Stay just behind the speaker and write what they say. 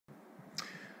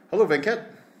Hello, Venkat.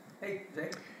 Hey, Jay.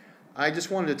 I just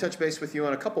wanted to touch base with you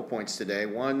on a couple points today.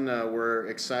 One, we're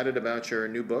excited about your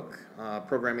new book,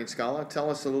 Programming Scala. Tell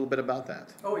us a little bit about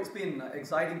that. Oh, it's been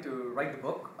exciting to write the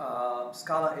book.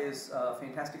 Scala is a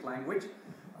fantastic language.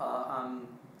 I'm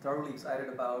thoroughly excited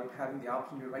about having the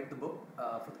opportunity to write the book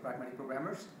for the pragmatic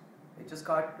programmers. It just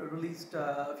got released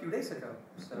a few days ago,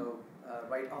 so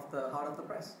right off the hot of the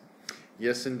press.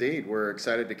 Yes, indeed. We're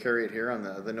excited to carry it here on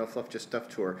the Nofluffjuststuff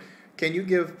tour. Can you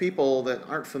give people that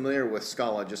aren't familiar with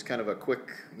Scala just kind of a quick,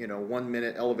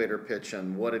 1-minute elevator pitch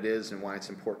on what it is and why it's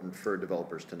important for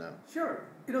developers to know? Sure.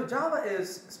 Java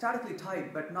is statically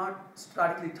typed, but not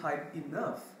statically typed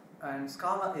enough. And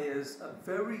Scala is a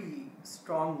very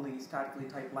strongly statically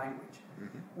typed language,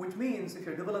 which means if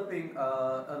you're developing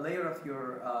a layer of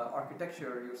your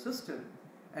architecture, your system,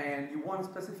 and you want to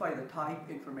specify the type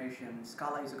information,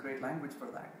 Scala is a great language for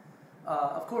that.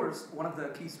 Of course, one of the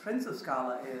key strengths of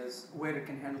Scala is where it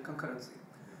can handle concurrency.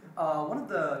 One of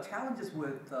the challenges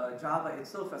with Java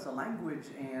itself as a language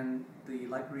and the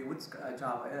library with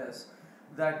Java is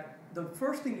that the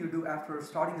first thing you do after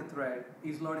starting a thread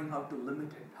is learning how to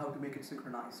limit it, how to make it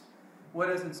synchronized.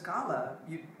 Whereas in Scala,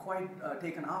 you quite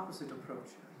take an opposite approach.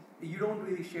 You don't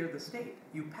really share the state.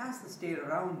 You pass the state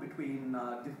around between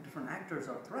different actors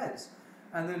or threads,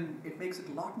 and then it makes it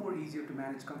a lot more easier to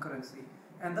manage concurrency.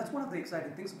 And that's one of the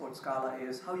exciting things about Scala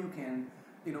is how you can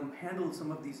handle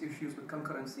some of these issues with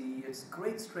concurrency. It's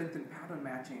great strength in pattern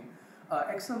matching.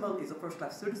 XML is a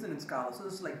first-class citizen in Scala, so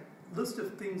there's like a list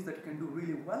of things that you can do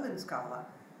really well in Scala.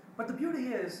 But the beauty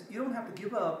is you don't have to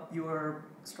give up your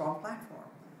strong platform.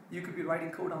 You could be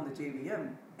writing code on the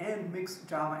JVM and mix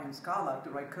Java and Scala to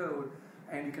write code,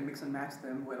 and you can mix and match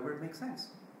them wherever it makes sense.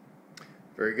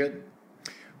 Very good.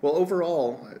 Well,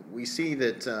 overall, we see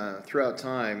that throughout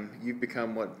time, you've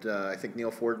become what I think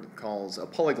Neil Ford calls a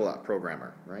polyglot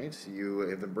programmer, right? You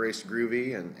have embraced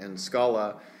Groovy and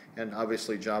Scala, and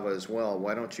obviously Java as well.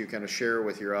 Why don't you kind of share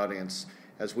with your audience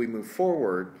as we move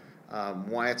forward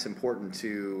why it's important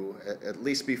to at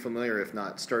least be familiar, if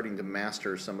not starting to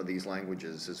master some of these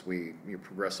languages as we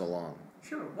progress along?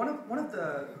 Sure. One of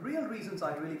the real reasons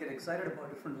I really get excited about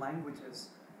different languages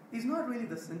is not really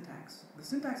the syntax. The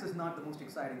syntax is not the most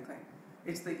exciting thing.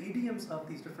 It's the idioms of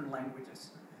these different languages.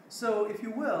 So if you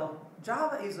will,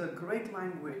 Java is a great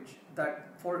language that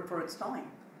for its time,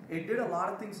 it did a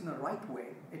lot of things in the right way.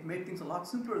 It made things a lot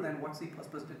simpler than what C++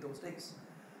 did those days.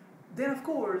 Then of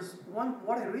course,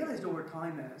 what I realized over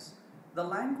time is the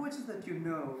languages that you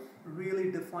know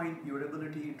really define your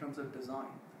ability in terms of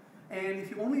design. And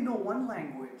if you only know one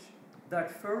language,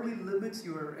 that fairly limits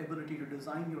your ability to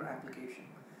design your application.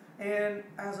 And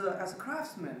as a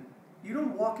craftsman, you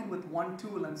don't walk in with one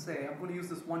tool and say, I'm going to use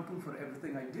this one tool for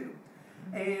everything I do.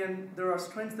 And there are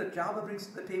strengths that Java brings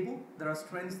to the table. There are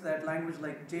strengths that language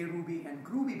like JRuby and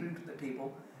Groovy bring to the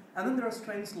table. And then there are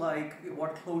strengths like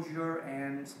what Clojure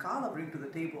and Scala bring to the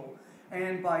table.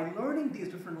 And by learning these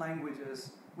different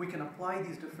languages, we can apply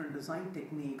these different design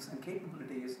techniques and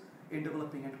capabilities in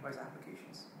developing enterprise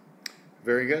applications.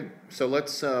 Very good. So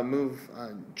let's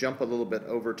jump a little bit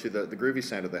over to the Groovy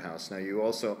side of the house. Now, you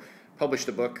also published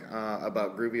a book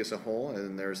about Groovy as a whole,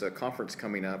 and there's a conference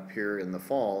coming up here in the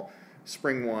fall,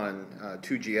 Spring 1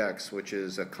 2GX, which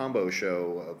is a combo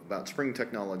show about Spring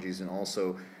technologies and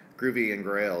also Groovy and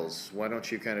Grails. Why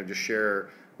don't you kind of just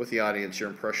share with the audience your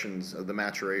impressions of the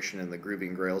maturation in the Groovy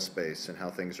and Grails space and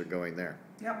how things are going there?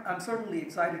 Yeah, I'm certainly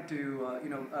excited to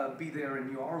be there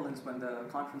in New Orleans when the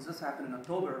conference does happen in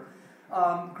October.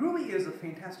 Groovy is a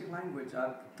fantastic language.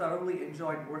 I've thoroughly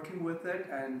enjoyed working with it,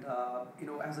 and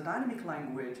as a dynamic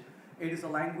language, it is a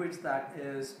language that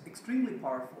is extremely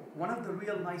powerful. One of the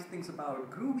real nice things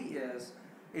about Groovy is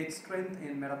its strength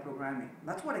in metaprogramming.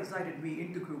 That's what excited me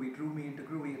into Groovy, drew me into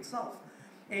Groovy itself.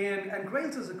 And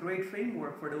Grails is a great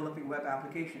framework for developing web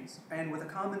applications. And with a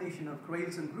combination of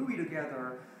Grails and Groovy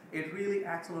together, it really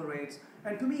accelerates.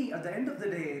 And to me, at the end of the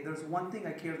day, there's one thing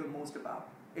I care the most about.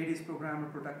 It is programmer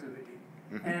productivity.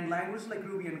 And languages like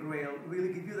Groovy and Grail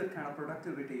really give you that kind of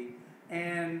productivity.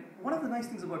 And one of the nice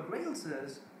things about Grails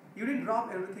is you didn't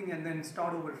drop everything and then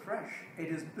start over fresh. It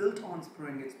is built on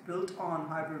Spring, it's built on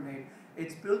Hibernate,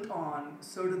 it's built on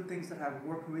certain things that have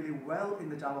worked really well in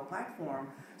the Java platform.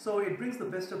 So it brings the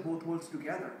best of both worlds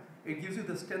together. It gives you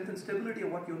the strength and stability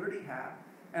of what you already have,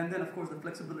 and then of course the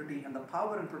flexibility and the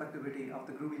power and productivity of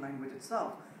the Groovy language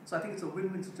itself. So I think it's a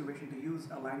win-win situation to use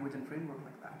a language and framework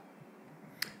like that.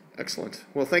 Excellent.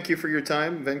 Well, thank you for your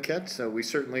time, Venkat. We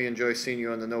certainly enjoy seeing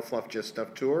you on the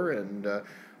Nofluffjuststuff tour, and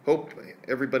hope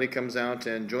everybody comes out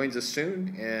and joins us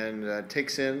soon and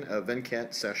takes in a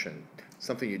Venkat session,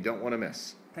 something you don't want to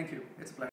miss. Thank you. It's a pleasure.